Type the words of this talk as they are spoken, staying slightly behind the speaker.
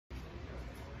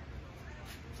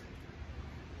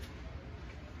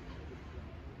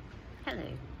Hello.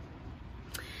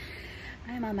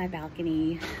 I'm on my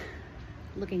balcony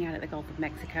looking out at the Gulf of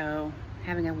Mexico,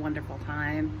 having a wonderful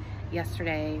time.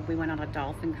 Yesterday we went on a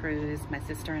Dolphin Cruise, my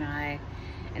sister and I,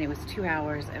 and it was 2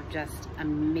 hours of just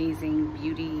amazing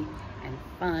beauty and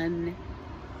fun.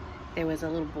 There was a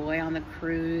little boy on the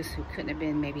cruise who couldn't have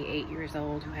been maybe 8 years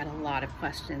old, who had a lot of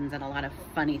questions and a lot of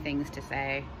funny things to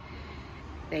say.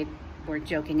 They were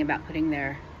joking about putting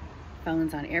their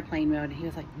phones on airplane mode, and he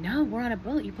was like, "No, we're on a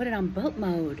boat, you put it on boat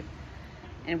mode."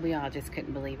 And we all just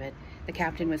couldn't believe it. The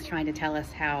captain was trying to tell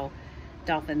us how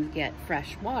dolphins get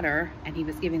fresh water, and he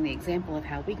was giving the example of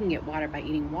how we can get water by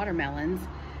eating watermelons.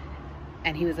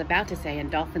 And he was about to say, and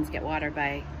dolphins get water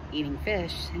by eating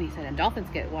fish. And he said, and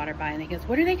dolphins get water by, and he goes,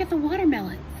 where do they get the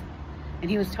watermelons? And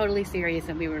he was totally serious,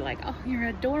 and we were like, oh, you're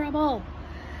adorable.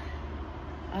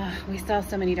 We saw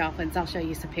so many dolphins. I'll show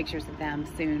you some pictures of them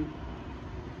soon.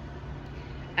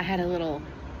 I had a little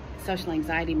social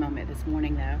anxiety moment this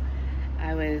morning though.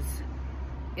 I was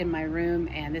in my room,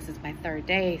 and this is my third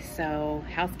day, so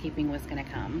housekeeping was gonna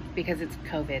come because it's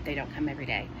COVID, they don't come every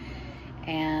day.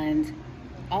 And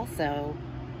also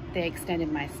they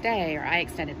extended my stay, or I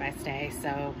extended my stay,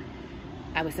 so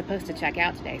I was supposed to check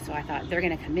out today. So I thought they're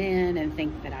gonna come in and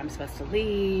think that I'm supposed to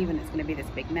leave and it's gonna be this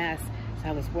big mess. So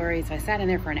I was worried, so I sat in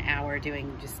there for an hour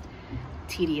doing just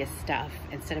tedious stuff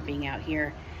instead of being out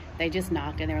here. They just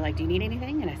knocked and they were like, do you need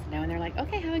anything? And I said no, and they're like,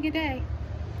 okay, have a good day.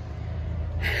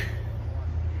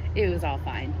 It was all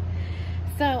fine.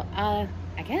 So I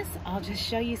guess I'll just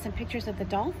show you some pictures of the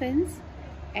dolphins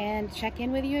and check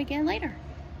in with you again later.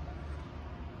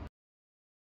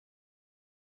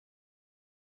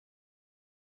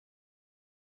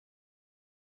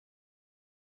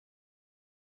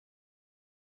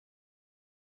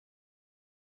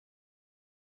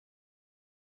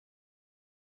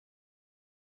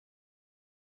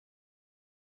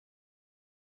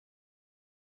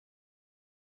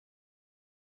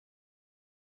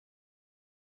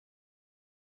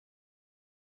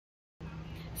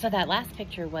 So that last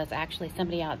picture was actually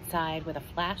somebody outside with a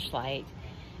flashlight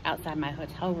outside my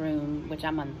hotel room, which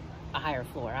I'm on a higher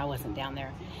floor. I wasn't down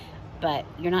there. But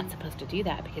you're not supposed to do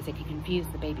that because it can confuse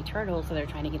the baby turtles, so they're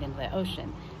trying to get into the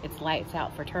ocean. It's lights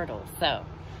out for turtles. So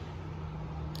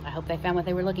I hope they found what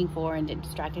they were looking for and didn't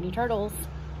distract any turtles.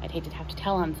 I'd hate to have to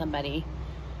tell on somebody.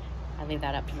 I leave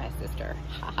that up to my sister.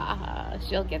 Ha ha ha,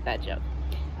 she'll get that joke.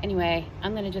 Anyway,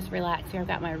 I'm gonna just relax here. I've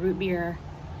got my root beer.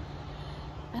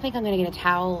 I think I'm gonna get a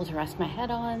towel to rest my head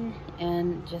on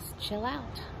and just chill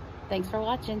out. Thanks for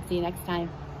watching. See you next time.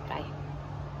 Bye.